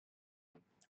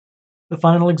The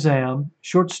Final Exam,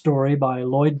 short story by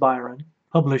Lloyd Byron,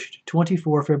 published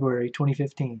 24 February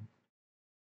 2015.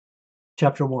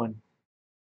 Chapter 1.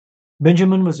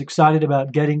 Benjamin was excited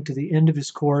about getting to the end of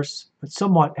his course, but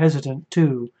somewhat hesitant,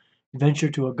 too, to venture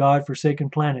to a God-forsaken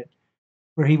planet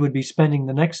where he would be spending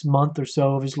the next month or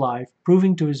so of his life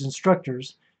proving to his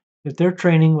instructors that their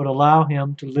training would allow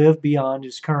him to live beyond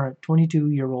his current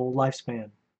 22-year-old lifespan.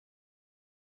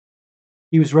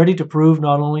 He was ready to prove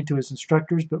not only to his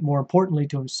instructors, but more importantly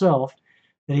to himself,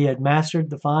 that he had mastered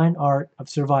the fine art of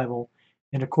survival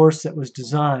in a course that was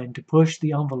designed to push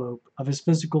the envelope of his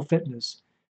physical fitness,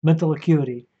 mental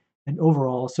acuity, and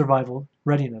overall survival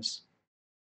readiness.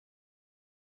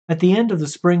 At the end of the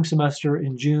spring semester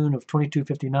in June of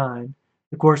 2259,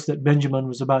 the course that Benjamin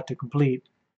was about to complete,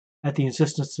 at the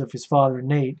insistence of his father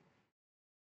Nate,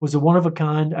 was a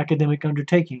one-of-a-kind academic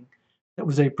undertaking that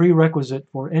was a prerequisite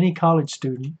for any college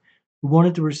student who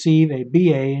wanted to receive a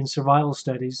BA in Survival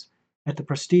Studies at the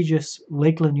prestigious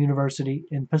Lakeland University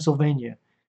in Pennsylvania,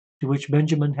 to which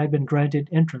Benjamin had been granted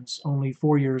entrance only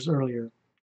 4 years earlier.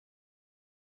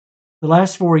 The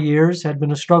last 4 years had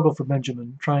been a struggle for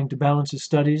Benjamin, trying to balance his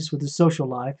studies with his social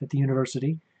life at the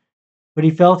university, but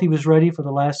he felt he was ready for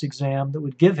the last exam that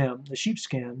would give him the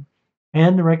sheepskin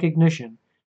and the recognition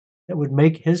that would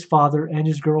make his father and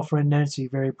his girlfriend Nancy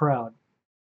very proud.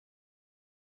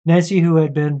 Nancy, who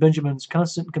had been Benjamin's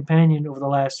constant companion over the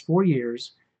last 4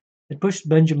 years, had pushed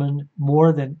Benjamin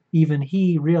more than even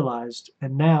he realized,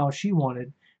 and now she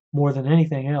wanted, more than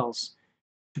anything else,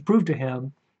 to prove to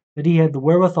him that he had the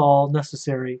wherewithal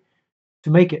necessary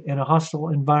to make it in a hostile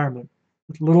environment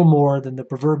with little more than the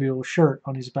proverbial shirt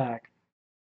on his back.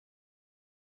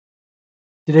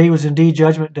 Today was indeed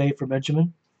Judgment Day for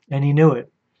Benjamin, and he knew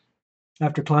it.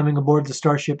 After climbing aboard the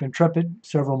starship Intrepid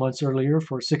several months earlier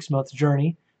for a 6-month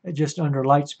journey at just under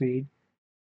light speed,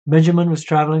 Benjamin was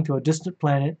traveling to a distant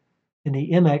planet in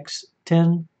the MX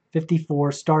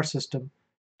 1054 star system,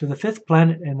 to the 5th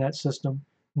planet in that system,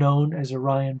 known as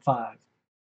Orion 5.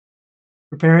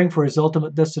 Preparing for his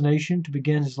ultimate destination to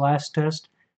begin his last test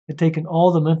had taken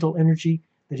all the mental energy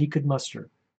that he could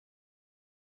muster.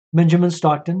 Benjamin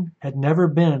Stockton had never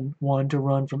been one to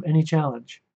run from any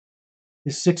challenge.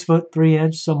 His 6 foot 3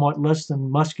 inch, somewhat less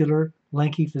than muscular,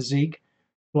 lanky physique,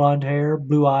 blonde hair,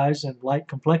 blue eyes, and light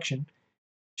complexion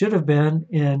should have been,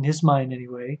 in his mind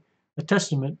anyway, a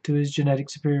testament to his genetic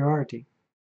superiority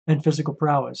and physical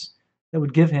prowess that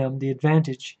would give him the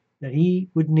advantage that he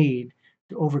would need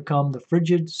to overcome the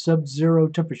frigid sub-zero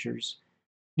temperatures,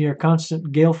 near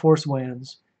constant gale-force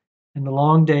winds, and the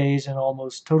long days in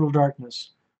almost total darkness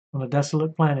on a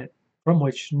desolate planet from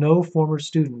which no former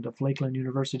student of Lakeland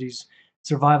University's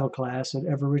survival class had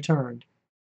ever returned.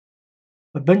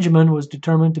 But Benjamin was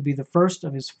determined to be the first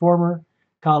of his former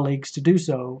colleagues to do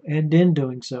so, and in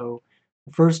doing so,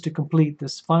 the first to complete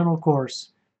this final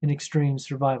course in extreme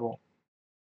survival.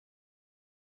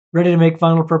 "Ready to make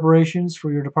final preparations for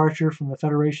your departure from the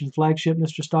Federation flagship,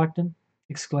 Mr. Stockton?"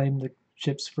 exclaimed the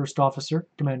ship's first officer,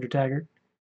 Commander Taggart.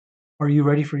 "Are you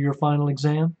ready for your final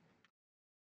exam?"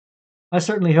 "I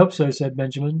certainly hope so," said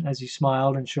Benjamin, as he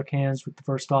smiled and shook hands with the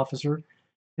first officer,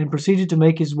 and proceeded to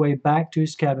make his way back to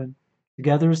his cabin, to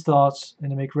gather his thoughts and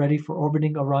to make ready for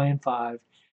orbiting Orion 5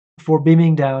 before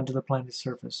beaming down to the planet's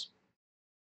surface.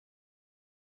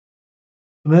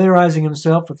 Familiarizing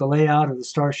himself with the layout of the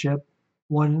starship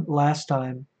one last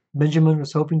time, Benjamin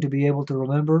was hoping to be able to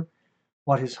remember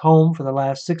what his home for the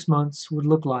last 6 months would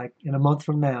look like in a month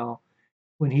from now,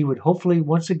 when he would hopefully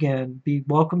once again be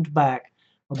welcomed back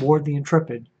aboard the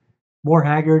Intrepid, more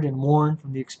haggard and worn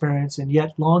from the experience, and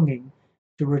yet longing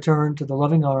to return to the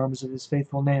loving arms of his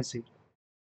faithful Nancy,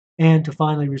 and to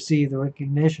finally receive the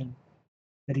recognition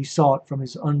that he sought from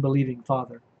his unbelieving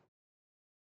father.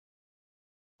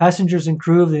 "Passengers and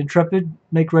crew of the Intrepid,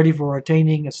 make ready for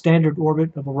attaining a standard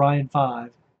orbit of Orion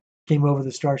 5, came over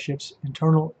the starship's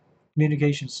internal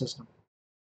communications system.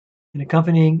 And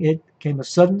accompanying it came a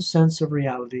sudden sense of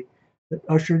reality that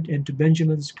ushered into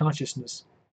Benjamin's consciousness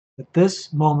that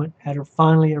this moment had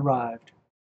finally arrived.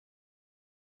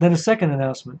 Then a second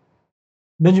announcement.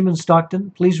 "Benjamin Stockton,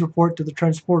 please report to the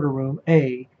transporter room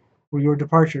A for your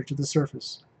departure to the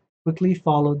surface," quickly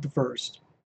followed the first,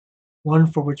 one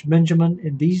for which Benjamin,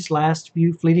 in these last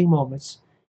few fleeting moments,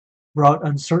 brought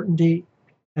uncertainty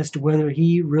as to whether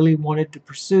he really wanted to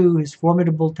pursue his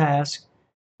formidable task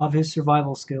of his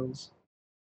survival skills.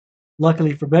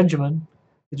 Luckily for Benjamin,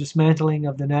 the dismantling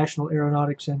of the National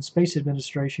Aeronautics and Space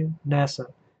Administration,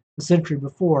 NASA, a century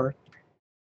before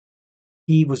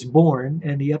he was born,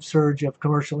 and the upsurge of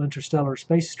commercial interstellar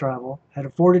space travel had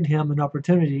afforded him an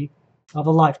opportunity of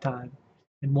a lifetime,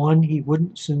 and one he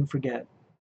wouldn't soon forget.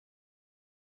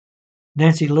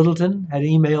 Nancy Littleton had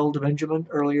emailed Benjamin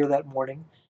earlier that morning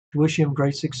to wish him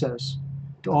great success,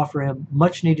 to offer him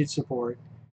much needed support,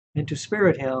 and to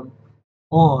spirit him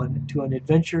on to an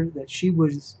adventure that she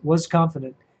was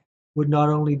confident would not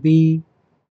only be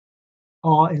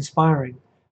awe-inspiring,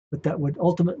 but that would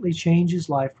ultimately change his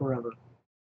life forever.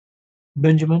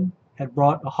 Benjamin had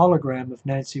brought a hologram of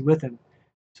Nancy with him,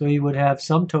 so he would have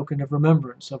some token of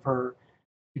remembrance of her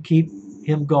to keep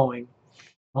him going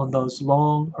on those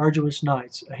long, arduous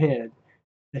nights ahead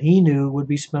that he knew would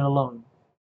be spent alone.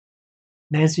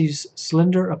 Nancy's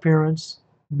slender appearance,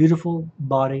 beautiful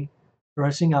body,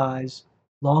 caressing eyes,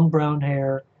 long brown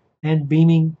hair, and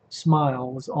beaming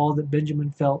smile was all that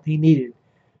Benjamin felt he needed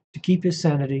to keep his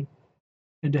sanity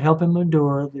and to help him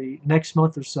endure the next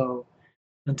month or so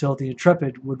until the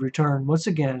Intrepid would return once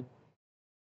again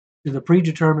to the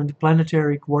predetermined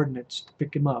planetary coordinates to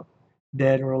pick him up,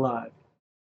 dead or alive.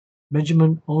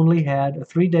 Benjamin only had a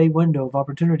 3-day window of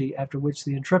opportunity after which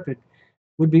the Intrepid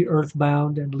would be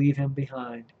earthbound and leave him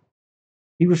behind.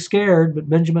 He was scared, but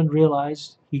Benjamin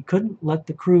realized he couldn't let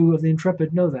the crew of the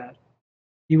Intrepid know that.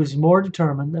 He was more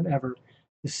determined than ever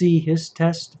to see his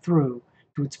test through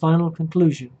to its final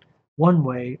conclusion, one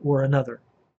way or another.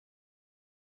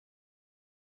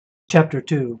 Chapter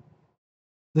 2.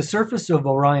 The surface of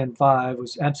Orion 5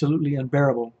 was absolutely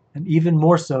unbearable, and even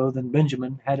more so than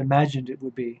Benjamin had imagined it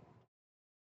would be.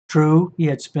 True, he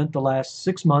had spent the last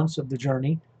 6 months of the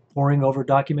journey poring over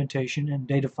documentation and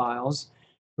data files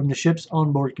from the ship's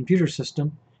onboard computer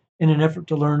system in an effort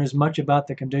to learn as much about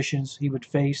the conditions he would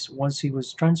face once he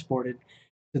was transported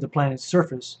to the planet's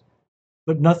surface,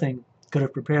 but nothing could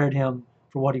have prepared him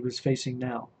for what he was facing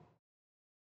now.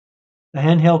 The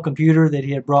handheld computer that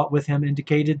he had brought with him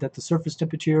indicated that the surface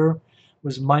temperature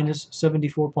was minus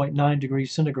 74.9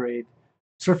 degrees centigrade.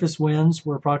 Surface winds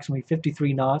were approximately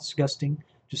 53 knots, gusting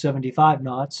to 75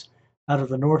 knots out of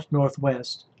the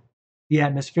north-northwest. The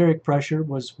atmospheric pressure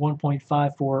was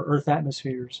 1.54 Earth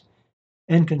atmospheres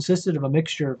and consisted of a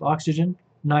mixture of oxygen,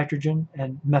 nitrogen,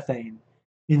 and methane,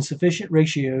 in sufficient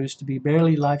ratios to be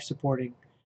barely life-supporting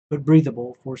but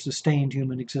breathable for sustained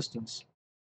human existence.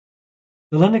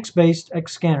 The Linux-based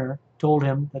X-scanner told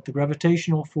him that the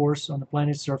gravitational force on the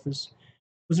planet's surface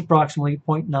was approximately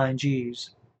 0.9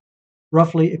 Gs,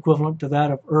 roughly equivalent to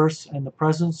that of Earth's, and the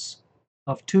presence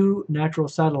of 2 natural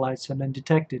satellites had been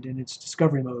detected in its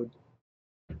discovery mode.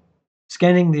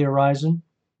 Scanning the horizon,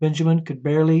 Benjamin could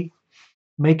barely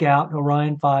make out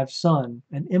Orion 5's sun,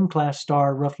 an M-class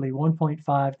star roughly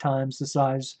 1.5 times the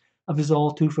size of his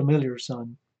all-too-familiar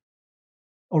sun.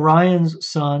 Orion's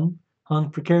sun hung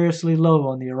precariously low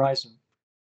on the horizon.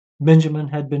 Benjamin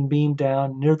had been beamed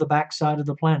down near the backside of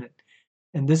the planet,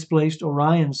 and this placed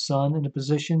Orion's sun in a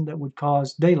position that would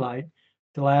cause daylight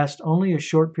to last only a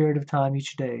short period of time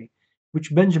each day,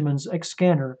 which Benjamin's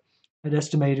X-scanner had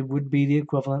estimated would be the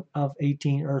equivalent of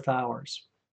 18 Earth hours.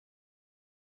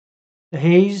 The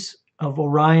haze of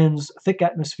Orion's thick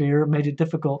atmosphere made it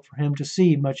difficult for him to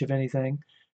see much of anything,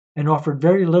 and offered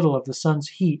very little of the sun's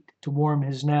heat to warm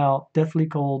his now deathly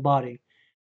cold body,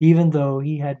 even though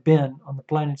he had been on the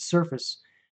planet's surface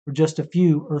for just a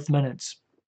few Earth minutes.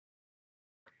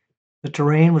 The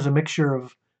terrain was a mixture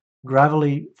of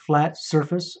gravelly flat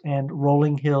surface and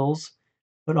rolling hills,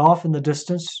 but off in the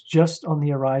distance, just on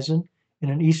the horizon, in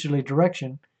an easterly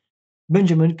direction,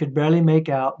 Benjamin could barely make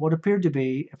out what appeared to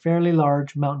be a fairly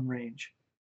large mountain range.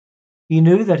 He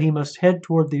knew that he must head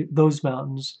toward those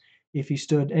mountains if he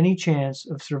stood any chance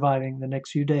of surviving the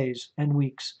next few days and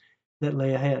weeks that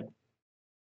lay ahead.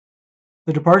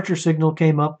 The departure signal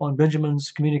came up on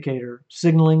Benjamin's communicator,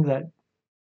 signaling that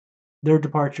their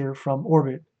departure from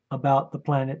orbit about the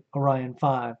planet Orion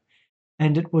 5,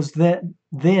 and it was then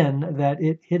that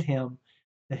it hit him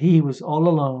that he was all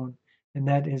alone and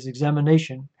that his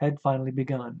examination had finally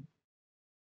begun.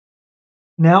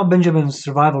 Now Benjamin's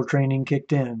survival training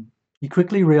kicked in. He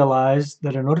quickly realized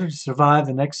that in order to survive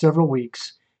the next several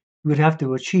weeks, he would have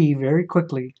to achieve very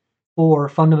quickly 4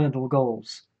 fundamental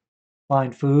goals: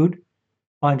 find food,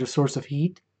 find a source of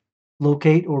heat,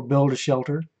 locate or build a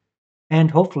shelter, and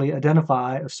hopefully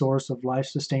identify a source of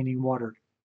life-sustaining water.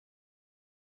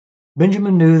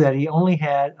 Benjamin knew that he only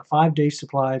had a 5-day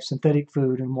supply of synthetic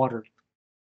food and water,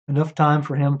 enough time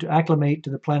for him to acclimate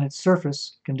to the planet's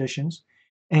surface conditions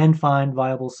and find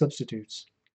viable substitutes.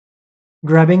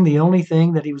 Grabbing the only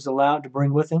thing that he was allowed to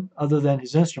bring with him, other than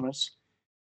his instruments,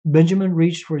 Benjamin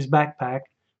reached for his backpack,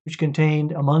 which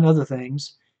contained, among other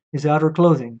things, his outer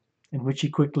clothing, and which he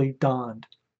quickly donned.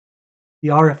 The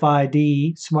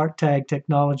RFID smart tag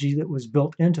technology that was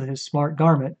built into his smart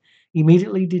garment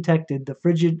immediately detected the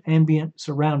frigid ambient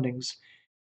surroundings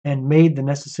and made the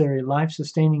necessary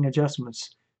life-sustaining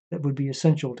adjustments that would be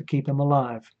essential to keep him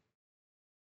alive.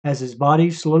 As his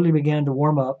body slowly began to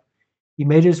warm up, he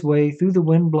made his way through the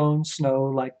wind-blown snow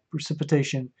like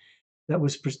precipitation that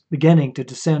was beginning to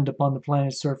descend upon the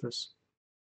planet's surface.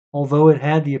 Although it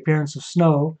had the appearance of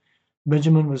snow,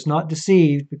 Benjamin was not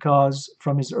deceived because,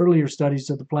 from his earlier studies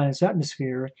of the planet's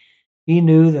atmosphere, he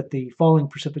knew that the falling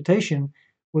precipitation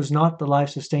was not the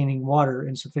life-sustaining water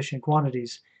in sufficient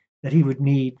quantities that he would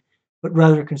need, but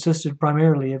rather consisted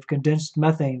primarily of condensed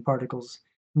methane particles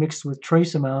mixed with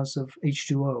trace amounts of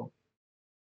H2O.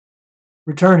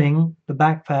 Returning the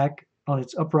backpack on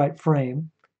its upright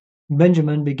frame,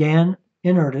 Benjamin began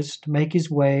in earnest to make his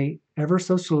way ever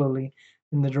so slowly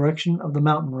in the direction of the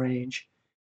mountain range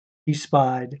he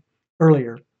spied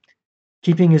earlier,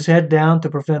 keeping his head down to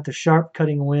prevent the sharp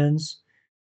cutting winds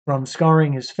from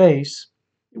scarring his face.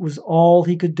 It was all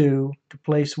he could do to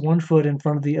place one foot in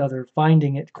front of the other,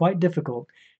 finding it quite difficult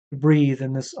to breathe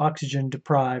in this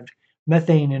oxygen-deprived,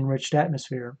 methane-enriched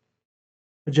atmosphere.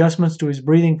 Adjustments to his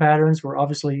breathing patterns were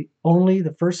obviously only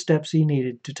the first steps he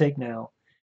needed to take now.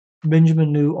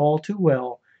 Benjamin knew all too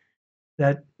well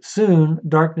that soon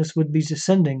darkness would be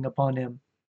descending upon him,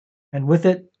 and with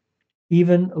it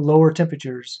even lower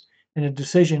temperatures, and a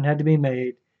decision had to be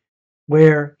made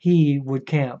where he would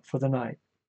camp for the night.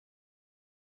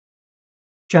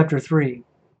 Chapter 3.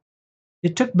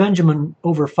 It took Benjamin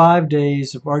over 5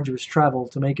 days of arduous travel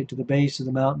to make it to the base of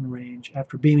the mountain range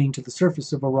after beaming to the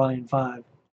surface of Orion 5.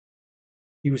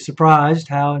 He was surprised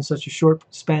how, in such a short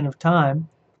span of time,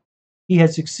 he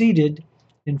had succeeded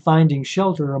in finding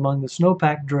shelter among the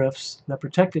snow-packed drifts that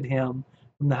protected him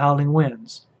from the howling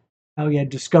winds, how he had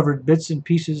discovered bits and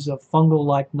pieces of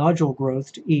fungal-like nodule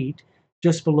growth to eat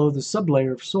just below the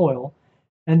sublayer of soil,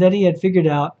 and that he had figured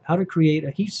out how to create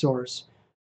a heat source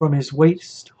from his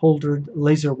waist-holstered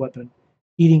laser weapon,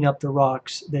 heating up the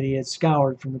rocks that he had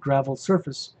scoured from the gravel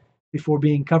surface before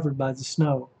being covered by the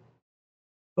snow.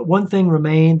 But one thing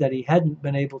remained that he hadn't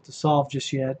been able to solve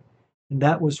just yet, and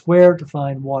that was where to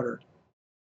find water.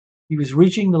 He was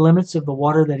reaching the limits of the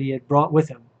water that he had brought with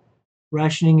him,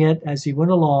 rationing it as he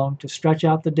went along to stretch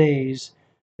out the days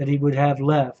that he would have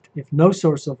left if no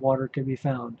source of water could be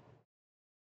found.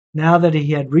 Now that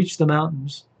he had reached the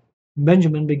mountains,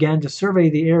 Benjamin began to survey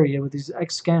the area with his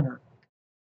X-scanner.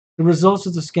 The results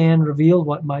of the scan revealed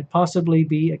what might possibly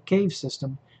be a cave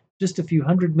system just a few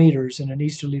hundred meters in an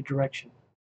easterly direction.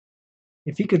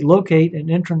 If he could locate an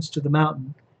entrance to the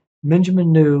mountain,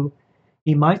 Benjamin knew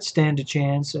he might stand a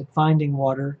chance at finding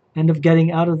water and of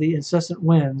getting out of the incessant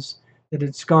winds that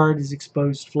had scarred his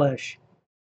exposed flesh.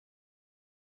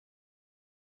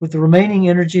 With the remaining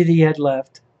energy that he had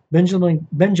left,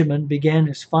 Benjamin began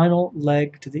his final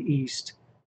leg to the east,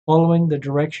 following the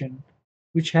direction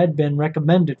which had been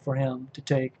recommended for him to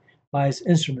take by his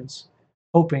instruments,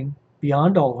 hoping,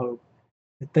 beyond all hope,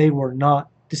 that they were not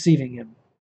deceiving him.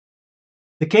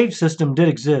 The cave system did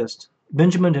exist.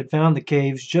 Benjamin had found the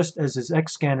caves just as his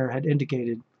X-scanner had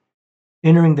indicated.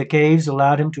 Entering the caves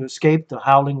allowed him to escape the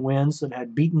howling winds that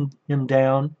had beaten him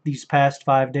down these past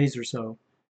 5 days or so.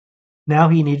 Now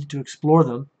he needed to explore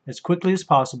them as quickly as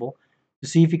possible to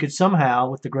see if he could somehow,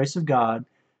 with the grace of God,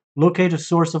 locate a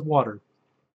source of water.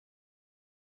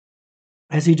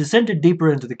 As he descended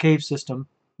deeper into the cave system,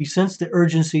 he sensed the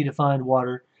urgency to find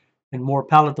water and more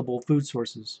palatable food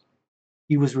sources.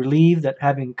 He was relieved that,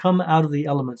 having come out of the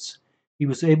elements, he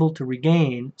was able to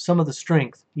regain some of the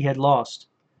strength he had lost.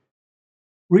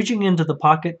 Reaching into the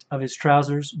pocket of his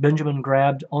trousers, Benjamin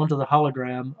grabbed onto the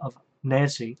hologram of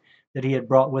Nancy that he had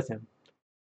brought with him.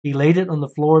 He laid it on the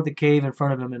floor of the cave in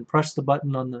front of him and pressed the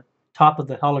button on the top of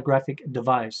the holographic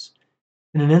device.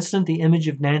 In an instant, the image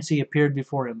of Nancy appeared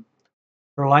before him.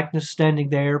 Her likeness standing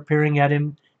there, peering at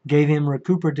him, gave him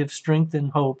recuperative strength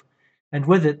and hope, and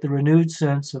with it the renewed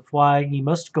sense of why he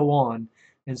must go on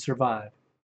and survive.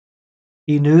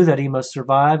 He knew that he must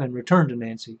survive and return to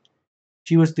Nancy.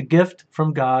 She was the gift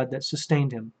from God that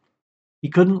sustained him. He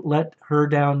couldn't let her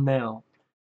down now.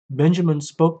 Benjamin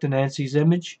spoke to Nancy's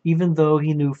image, even though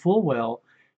he knew full well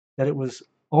that it was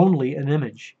only an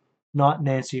image, not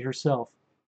Nancy herself.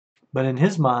 But in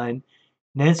his mind,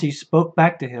 Nancy spoke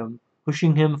back to him,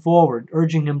 pushing him forward,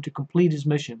 urging him to complete his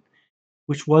mission,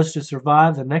 which was to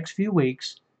survive the next few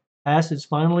weeks, pass his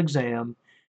final exam,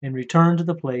 and return to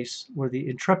the place where the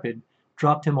Intrepid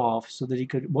dropped him off so that he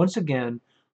could once again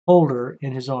hold her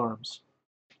in his arms.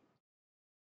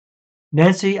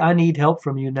 Nancy, I need help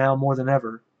from you now more than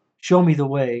ever. Show me the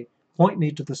way. Point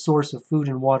me to the source of food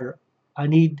and water. I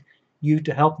need you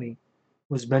to help me,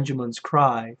 was Benjamin's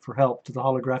cry for help to the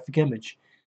holographic image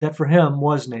that for him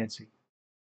was Nancy.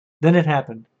 Then it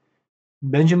happened.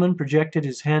 Benjamin projected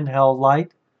his handheld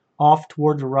light off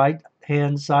toward the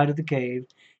right-hand side of the cave,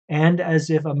 and as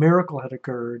if a miracle had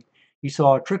occurred, he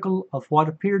saw a trickle of what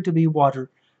appeared to be water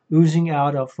oozing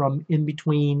out of from in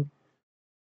between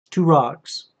two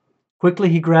rocks. Quickly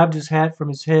he grabbed his hat from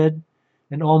his head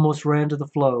and almost ran to the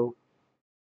flow,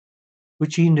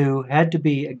 which he knew had to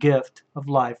be a gift of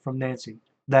life from Nancy,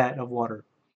 that of water.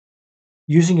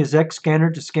 Using his X scanner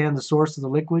to scan the source of the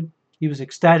liquid, he was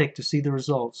ecstatic to see the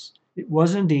results. It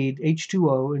was indeed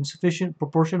H2O in sufficient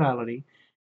proportionality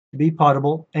to be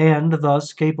potable and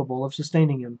thus capable of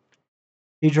sustaining him.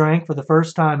 He drank for the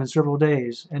first time in several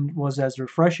days, and it was as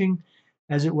refreshing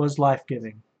as it was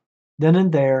life-giving. Then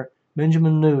and there,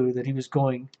 Benjamin knew that he was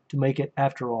going to make it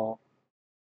after all.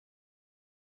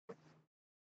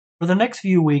 For the next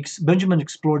few weeks, Benjamin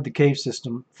explored the cave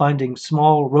system, finding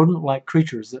small rodent-like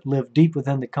creatures that lived deep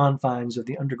within the confines of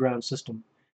the underground system.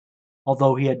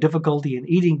 Although he had difficulty in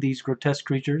eating these grotesque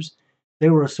creatures, they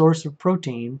were a source of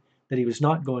protein that he was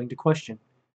not going to question.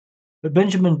 But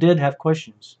Benjamin did have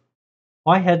questions.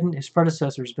 Why hadn't his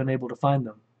predecessors been able to find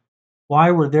them?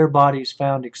 Why were their bodies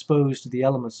found exposed to the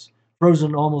elements,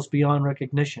 frozen almost beyond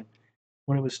recognition,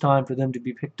 when it was time for them to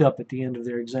be picked up at the end of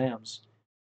their exams?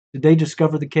 Did they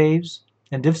discover the caves?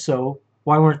 And if so,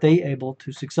 why weren't they able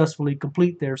to successfully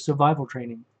complete their survival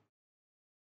training?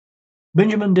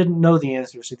 Benjamin didn't know the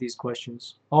answers to these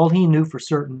questions. All he knew for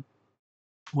certain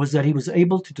was that he was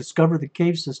able to discover the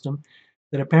cave system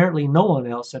that apparently no one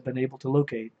else had been able to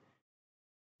locate.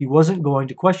 He wasn't going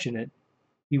to question it.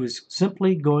 He was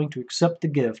simply going to accept the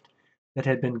gift that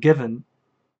had been given,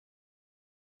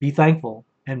 be thankful,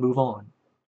 and move on.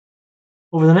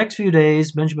 Over the next few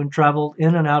days, Benjamin traveled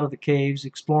in and out of the caves,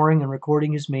 exploring and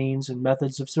recording his means and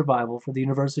methods of survival for the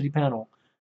university panel,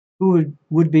 who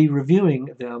would be reviewing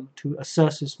them to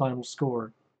assess his final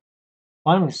score.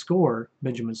 Final score,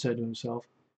 Benjamin said to himself.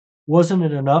 Wasn't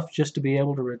it enough just to be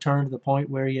able to return to the point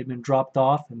where he had been dropped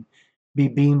off and be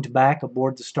beamed back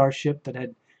aboard the starship that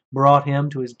had brought him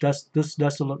to this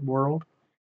desolate world?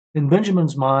 In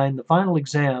Benjamin's mind, the final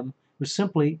exam was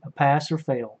simply a pass or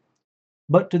fail.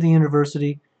 But to the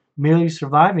university, merely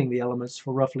surviving the elements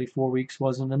for roughly 4 weeks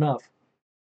wasn't enough.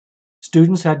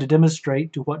 Students had to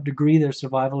demonstrate to what degree their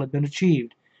survival had been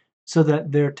achieved, so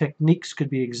that their techniques could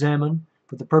be examined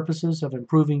for the purposes of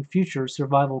improving future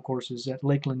survival courses at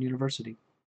Lakeland University.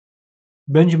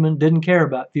 Benjamin didn't care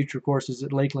about future courses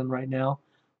at Lakeland right now.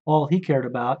 All he cared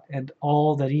about, and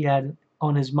all that he had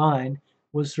on his mind,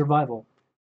 was survival.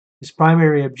 His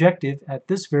primary objective at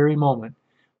this very moment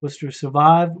was to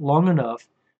survive long enough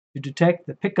to detect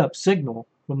the pickup signal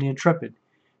from the Intrepid,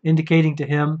 indicating to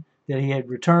him that he had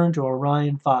returned to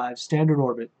Orion 5 standard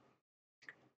orbit,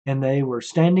 and they were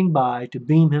standing by to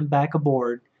beam him back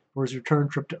aboard for his return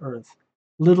trip to Earth.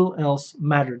 Little else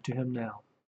mattered to him now.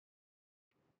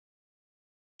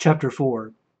 Chapter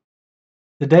 4.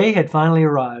 The day had finally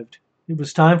arrived. It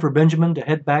was time for Benjamin to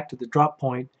head back to the drop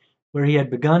point where he had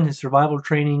begun his survival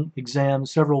training exam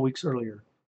several weeks earlier.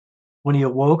 When he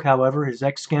awoke, however, his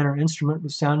X-scanner instrument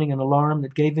was sounding an alarm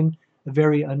that gave him a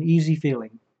very uneasy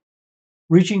feeling.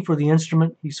 Reaching for the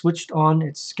instrument, he switched on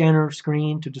its scanner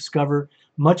screen to discover,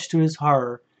 much to his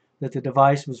horror, that the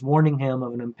device was warning him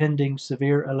of an impending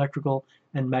severe electrical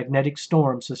and magnetic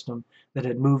storm system that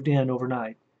had moved in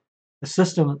overnight, a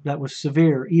system that was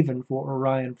severe even for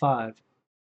Orion 5.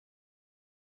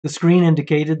 The screen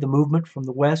indicated the movement from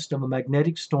the west of a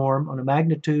magnetic storm on a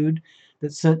magnitude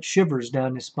that sent shivers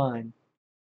down his spine.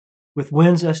 With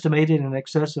winds estimated in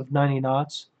excess of 90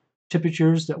 knots,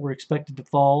 temperatures that were expected to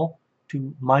fall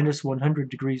to minus 100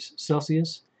 degrees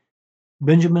Celsius,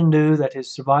 Benjamin knew that his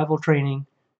survival training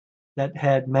that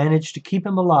had managed to keep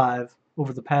him alive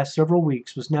over the past several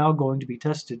weeks was now going to be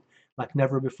tested like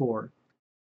never before.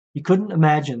 He couldn't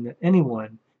imagine that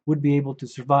anyone would be able to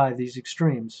survive these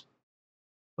extremes.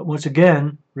 But once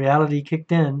again, reality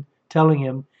kicked in, telling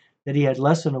him that he had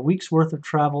less than a week's worth of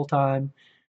travel time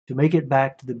to make it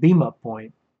back to the beam-up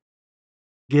point,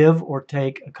 give or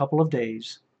take a couple of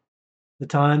days, the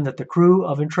time that the crew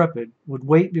of Intrepid would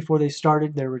wait before they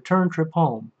started their return trip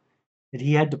home, that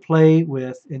he had to play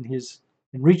with in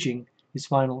reaching his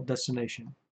final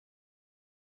destination.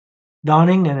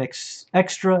 Donning an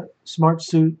extra smart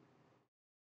suit,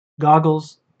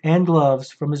 goggles, and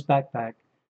gloves from his backpack,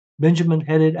 Benjamin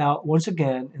headed out once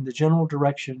again in the general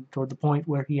direction toward the point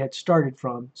where he had started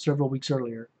from several weeks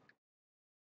earlier.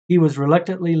 He was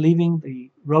reluctantly leaving the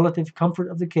relative comfort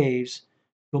of the caves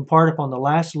to embark upon the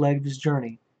last leg of his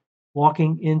journey,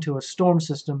 walking into a storm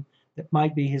system that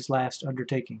might be his last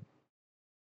undertaking.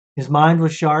 His mind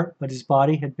was sharp, but his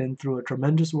body had been through a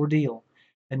tremendous ordeal,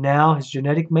 and now his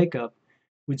genetic makeup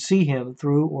would see him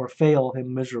through or fail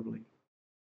him miserably.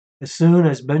 As soon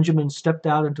as Benjamin stepped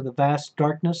out into the vast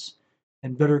darkness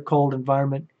and bitter cold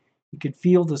environment, he could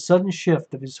feel the sudden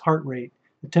shift of his heart rate,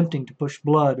 attempting to push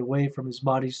blood away from his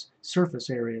body's surface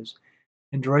areas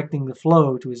and directing the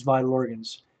flow to his vital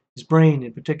organs, his brain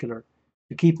in particular,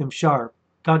 to keep him sharp,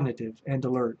 cognitive, and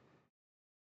alert.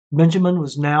 Benjamin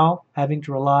was now having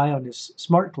to rely on his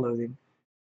smart clothing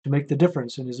to make the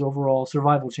difference in his overall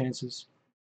survival chances.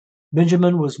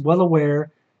 Benjamin was well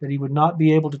aware that he would not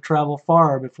be able to travel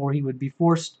far before he would be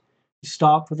forced to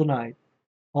stop for the night.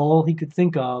 All he could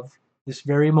think of this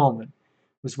very moment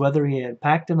was whether he had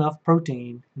packed enough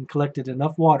protein and collected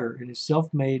enough water in his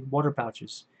self-made water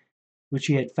pouches, which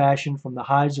he had fashioned from the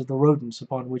hides of the rodents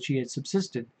upon which he had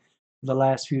subsisted for the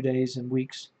last few days and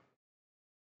weeks.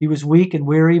 He was weak and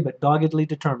weary, but doggedly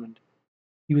determined.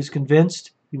 He was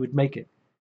convinced he would make it.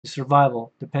 His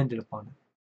survival depended upon it.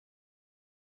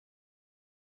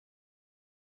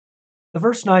 The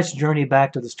first night's journey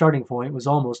back to the starting point was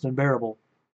almost unbearable.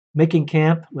 Making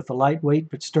camp with the lightweight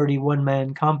but sturdy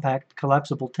one-man compact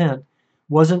collapsible tent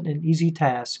wasn't an easy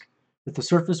task with the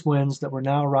surface winds that were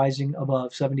now rising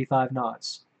above 75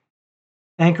 knots.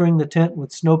 Anchoring the tent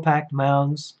with snow-packed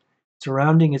mounds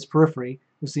surrounding its periphery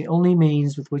was the only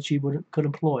means with which he could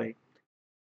employ.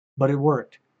 But it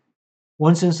worked.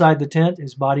 Once inside the tent,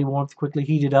 his body warmth quickly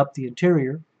heated up the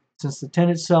interior, since the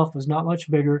tent itself was not much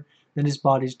bigger than his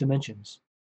body's dimensions.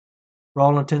 For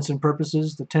all intents and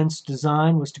purposes, the tent's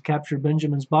design was to capture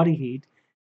Benjamin's body heat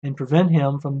and prevent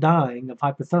him from dying of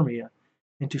hypothermia,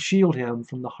 and to shield him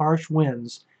from the harsh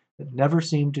winds that never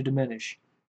seemed to diminish.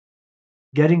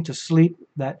 Getting to sleep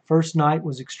that first night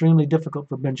was extremely difficult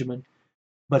for Benjamin,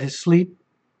 but his sleep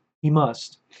he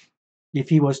must, if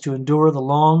he was to endure the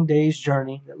long day's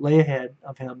journey that lay ahead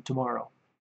of him tomorrow.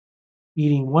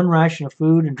 Eating one ration of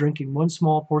food and drinking one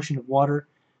small portion of water,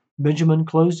 Benjamin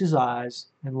closed his eyes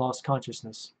and lost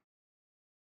consciousness.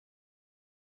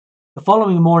 The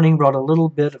following morning brought a little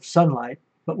bit of sunlight,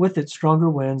 but with it stronger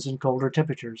winds and colder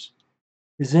temperatures.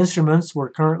 His instruments were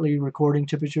currently recording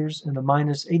temperatures in the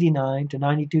minus 89 to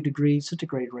 92 degrees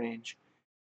centigrade range,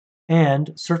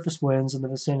 and surface winds in the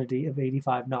vicinity of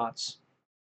 85 knots.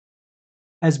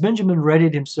 As Benjamin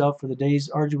readied himself for the day's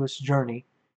arduous journey,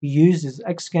 he used his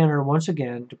X-scanner once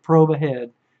again to probe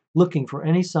ahead, looking for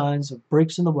any signs of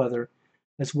breaks in the weather,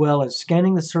 as well as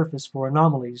scanning the surface for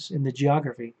anomalies in the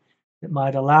geography that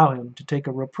might allow him to take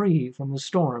a reprieve from the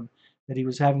storm that he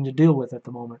was having to deal with at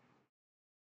the moment.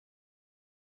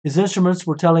 His instruments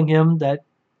were telling him that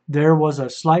there was a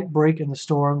slight break in the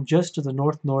storm just to the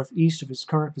north-northeast of his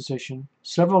current position,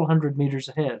 several hundred meters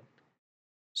ahead,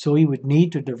 so he would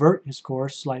need to divert his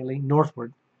course slightly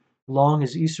northward along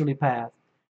his easterly path,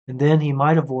 and then he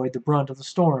might avoid the brunt of the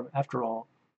storm after all.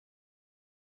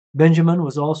 Benjamin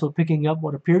was also picking up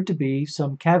what appeared to be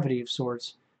some cavity of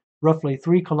sorts, roughly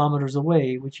 3 kilometers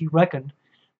away, which he reckoned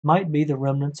might be the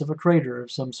remnants of a crater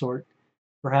of some sort.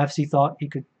 Perhaps he thought he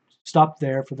could stop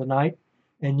there for the night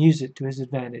and use it to his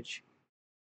advantage.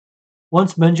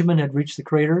 Once Benjamin had reached the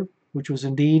crater, which was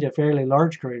indeed a fairly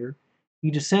large crater,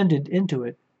 he descended into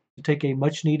it to take a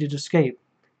much-needed escape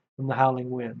from the howling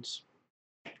winds.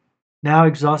 Now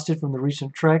exhausted from the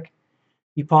recent trek,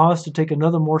 he paused to take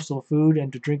another morsel of food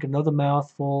and to drink another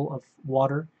mouthful of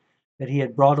water that he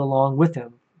had brought along with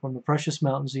him from the precious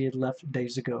mountains he had left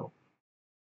days ago.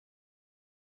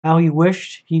 How he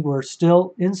wished he were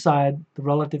still inside the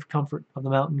relative comfort of the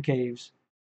mountain caves,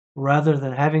 rather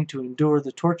than having to endure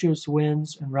the tortuous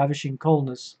winds and ravishing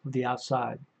coldness of the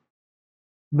outside.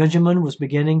 Benjamin was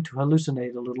beginning to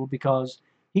hallucinate a little because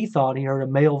he thought he heard a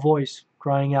male voice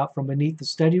crying out from beneath the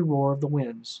steady roar of the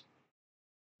winds.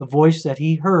 The voice that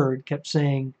he heard kept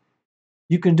saying,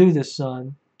 "You can do this,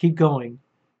 son. Keep going.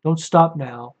 Don't stop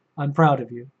now. I'm proud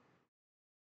of you."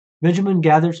 Benjamin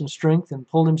gathered some strength and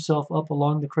pulled himself up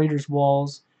along the crater's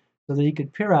walls so that he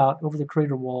could peer out over the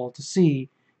crater wall to see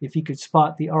if he could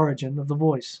spot the origin of the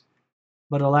voice.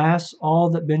 But alas, all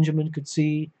that Benjamin could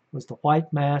see was the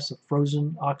white mass of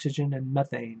frozen oxygen and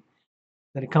methane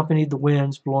that accompanied the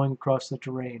winds blowing across the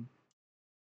terrain.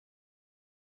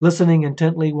 Listening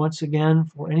intently once again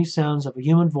for any sounds of a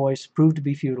human voice proved to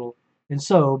be futile, and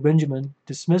so Benjamin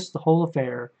dismissed the whole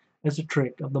affair as a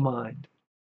trick of the mind.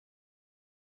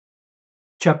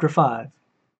 Chapter 5.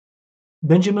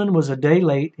 Benjamin was a day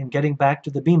late in getting back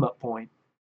to the beam-up point.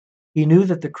 He knew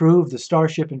that the crew of the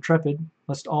starship Intrepid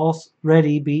must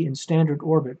already be in standard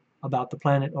orbit about the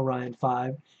planet Orion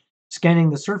 5, scanning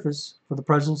the surface for the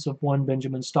presence of one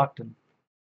Benjamin Stockton.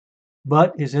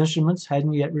 But his instruments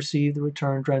hadn't yet received the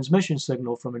return transmission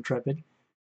signal from Intrepid,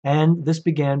 and this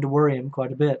began to worry him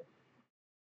quite a bit.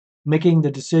 Making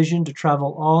the decision to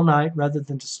travel all night rather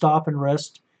than to stop and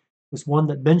rest was one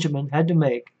that Benjamin had to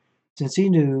make, since he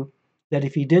knew that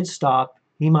if he did stop,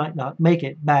 he might not make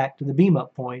it back to the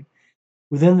beam-up point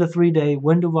within the 3-day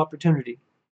window of opportunity,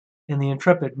 and the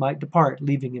Intrepid might depart,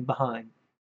 leaving him behind.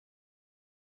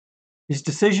 His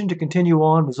decision to continue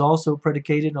on was also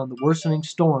predicated on the worsening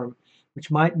storm,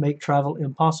 which might make travel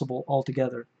impossible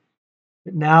altogether.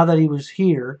 But now that he was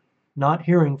here, not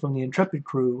hearing from the Intrepid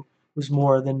crew was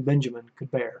more than Benjamin could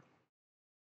bear.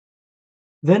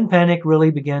 Then panic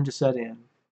really began to set in.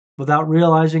 Without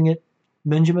realizing it,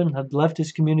 Benjamin had left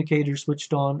his communicator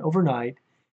switched on overnight,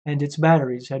 and its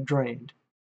batteries had drained.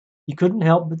 He couldn't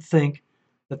help but think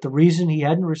that the reason he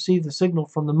hadn't received the signal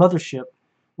from the mothership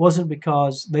wasn't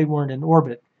because they weren't in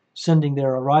orbit, sending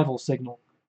their arrival signal,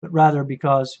 but rather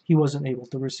because he wasn't able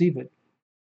to receive it.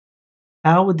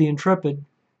 How would the Intrepid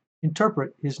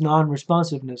interpret his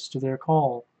non-responsiveness to their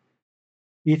call?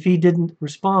 If he didn't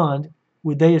respond,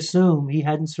 would they assume he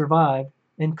hadn't survived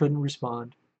and couldn't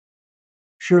respond?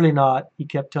 Surely not, he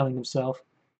kept telling himself.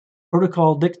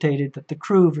 Protocol dictated that the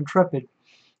crew of Intrepid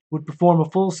would perform a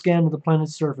full scan of the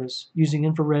planet's surface using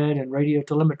infrared and radio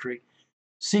telemetry,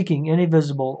 seeking any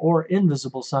visible or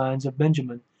invisible signs of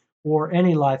Benjamin or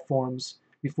any life forms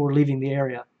before leaving the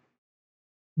area.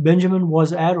 Benjamin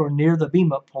was at or near the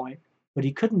beam-up point, but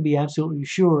he couldn't be absolutely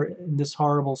sure in this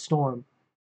horrible storm.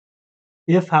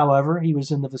 If, however, he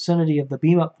was in the vicinity of the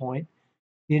beam-up point,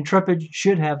 the Intrepid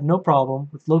should have no problem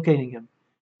with locating him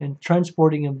and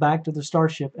transporting him back to the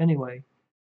starship anyway.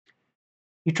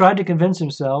 He tried to convince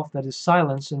himself that his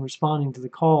silence in responding to the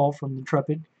call from the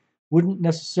Intrepid wouldn't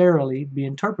necessarily be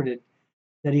interpreted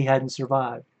that he hadn't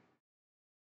survived.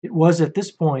 It was at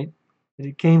this point that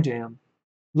it came to him.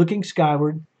 Looking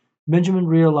skyward, Benjamin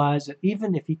realized that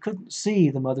even if he couldn't see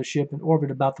the mothership in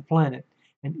orbit about the planet,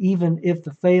 and even if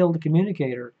the failed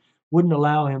communicator wouldn't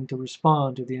allow him to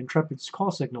respond to the Intrepid's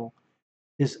call signal,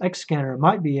 his X-scanner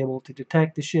might be able to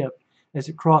detect the ship as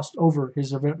it crossed over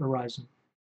his event horizon.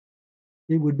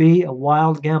 It would be a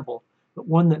wild gamble, but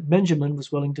one that Benjamin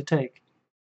was willing to take.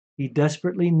 He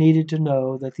desperately needed to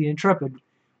know that the Intrepid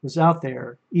was out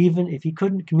there, even if he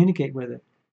couldn't communicate with it.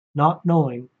 Not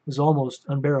knowing was almost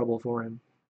unbearable for him.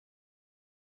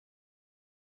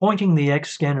 Pointing the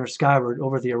X-scanner skyward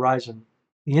over the horizon,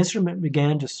 the instrument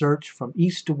began to search from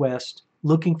east to west,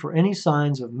 looking for any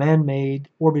signs of man-made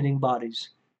orbiting bodies.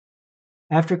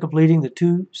 After completing the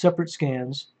 2 separate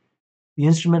scans, the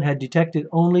instrument had detected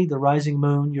only the rising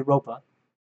moon Europa.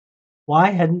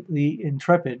 Why hadn't the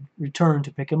Intrepid returned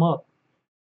to pick him up?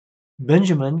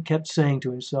 Benjamin kept saying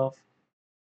to himself,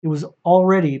 it was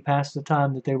already past the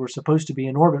time that they were supposed to be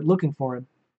in orbit looking for him.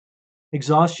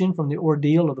 Exhaustion from the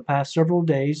ordeal of the past several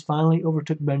days finally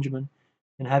overtook Benjamin,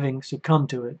 and having succumbed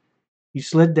to it, he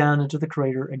slid down into the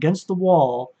crater against the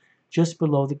wall just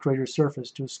below the crater's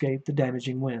surface to escape the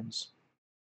damaging winds.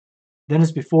 Then,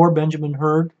 as before, Benjamin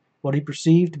heard what he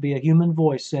perceived to be a human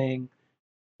voice saying,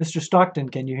 "Mr. Stockton,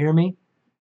 can you hear me?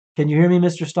 Can you hear me,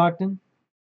 Mr. Stockton?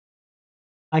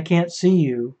 I can't see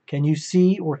you. Can you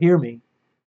see or hear me?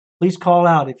 Please call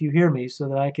out if you hear me so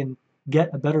that I can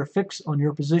get a better fix on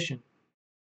your position."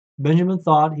 Benjamin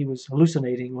thought he was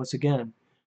hallucinating once again,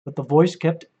 but the voice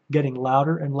kept getting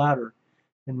louder and louder,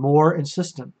 and more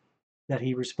insistent that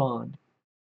he respond.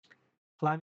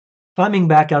 Climbing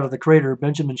back out of the crater,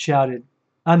 Benjamin shouted,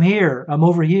 "I'm here! I'm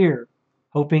over here!"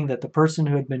 hoping that the person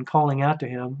who had been calling out to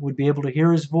him would be able to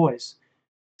hear his voice,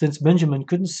 since Benjamin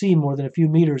couldn't see more than a few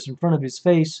meters in front of his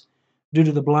face due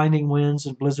to the blinding winds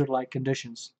and blizzard-like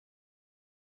conditions.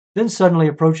 Then suddenly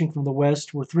approaching from the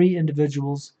west were 3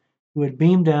 individuals who had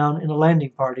beamed down in a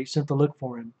landing party sent to look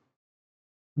for him.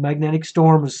 The magnetic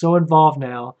storm was so involved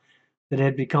now that it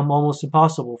had become almost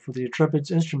impossible for the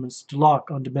Intrepid's instruments to lock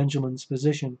onto Benjamin's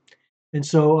position, and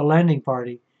so a landing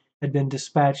party had been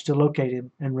dispatched to locate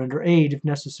him and render aid if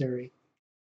necessary.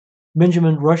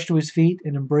 Benjamin rushed to his feet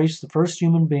and embraced the first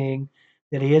human being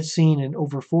that he had seen in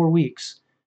over 4 weeks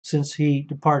since he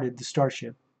departed the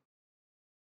starship.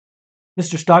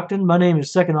 "Mr. Stockton, my name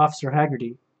is Second Officer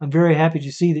Haggerty. I'm very happy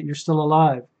to see that you're still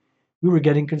alive. We were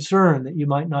getting concerned that you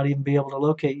might not even be able to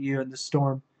locate you in this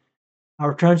storm.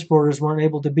 Our transporters weren't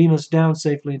able to beam us down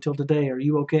safely until today. Are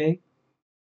you okay?"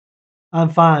 "I'm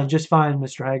fine, just fine,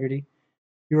 Mr. Haggerty.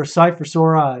 You're a sight for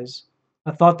sore eyes.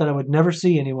 I thought that I would never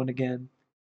see anyone again.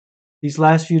 These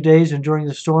last few days and during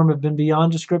the storm have been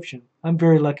beyond description. I'm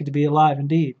very lucky to be alive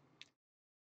indeed.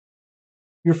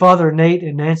 Your father, Nate,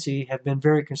 and Nancy have been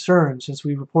very concerned since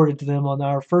we reported to them on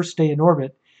our first day in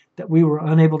orbit that we were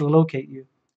unable to locate you.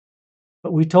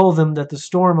 But we told them that the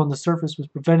storm on the surface was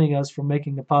preventing us from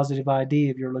making a positive ID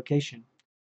of your location.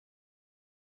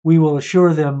 We will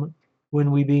assure them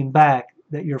when we beam back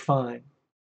that you're fine.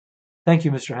 Thank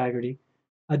you, Mr. Haggerty.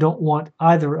 I don't want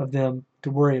either of them to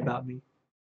worry about me.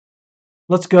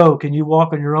 Let's go. Can you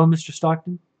walk on your own, Mr.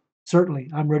 Stockton? Certainly.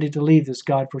 I'm ready to leave this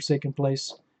God-forsaken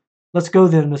place. Let's go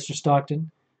then, Mr.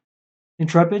 Stockton.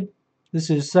 Intrepid, this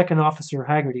is Second Officer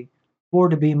Haggerty.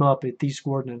 Forward to beam up at these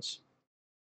coordinates.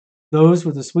 Those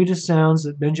were the sweetest sounds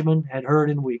that Benjamin had heard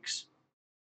in weeks.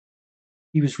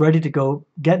 He was ready to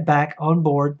get back on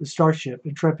board the starship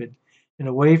Intrepid and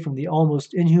away from the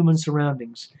almost inhuman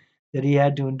surroundings that he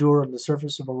had to endure on the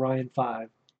surface of Orion 5.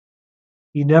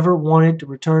 He never wanted to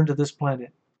return to this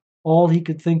planet. All he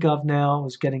could think of now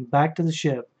was getting back to the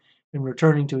ship and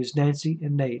returning to his Nancy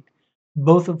and Nate,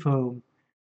 both of whom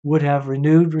would have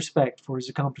renewed respect for his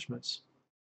accomplishments.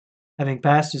 Having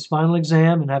passed his final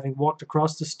exam and having walked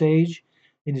across the stage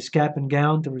in his cap and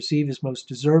gown to receive his most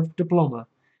deserved diploma,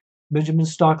 Benjamin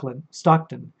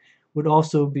Stockton would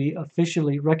also be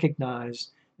officially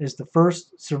recognized as the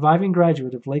first surviving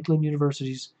graduate of Lakeland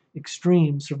University's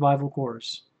Extreme Survival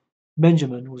Course.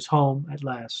 Benjamin was home at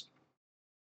last.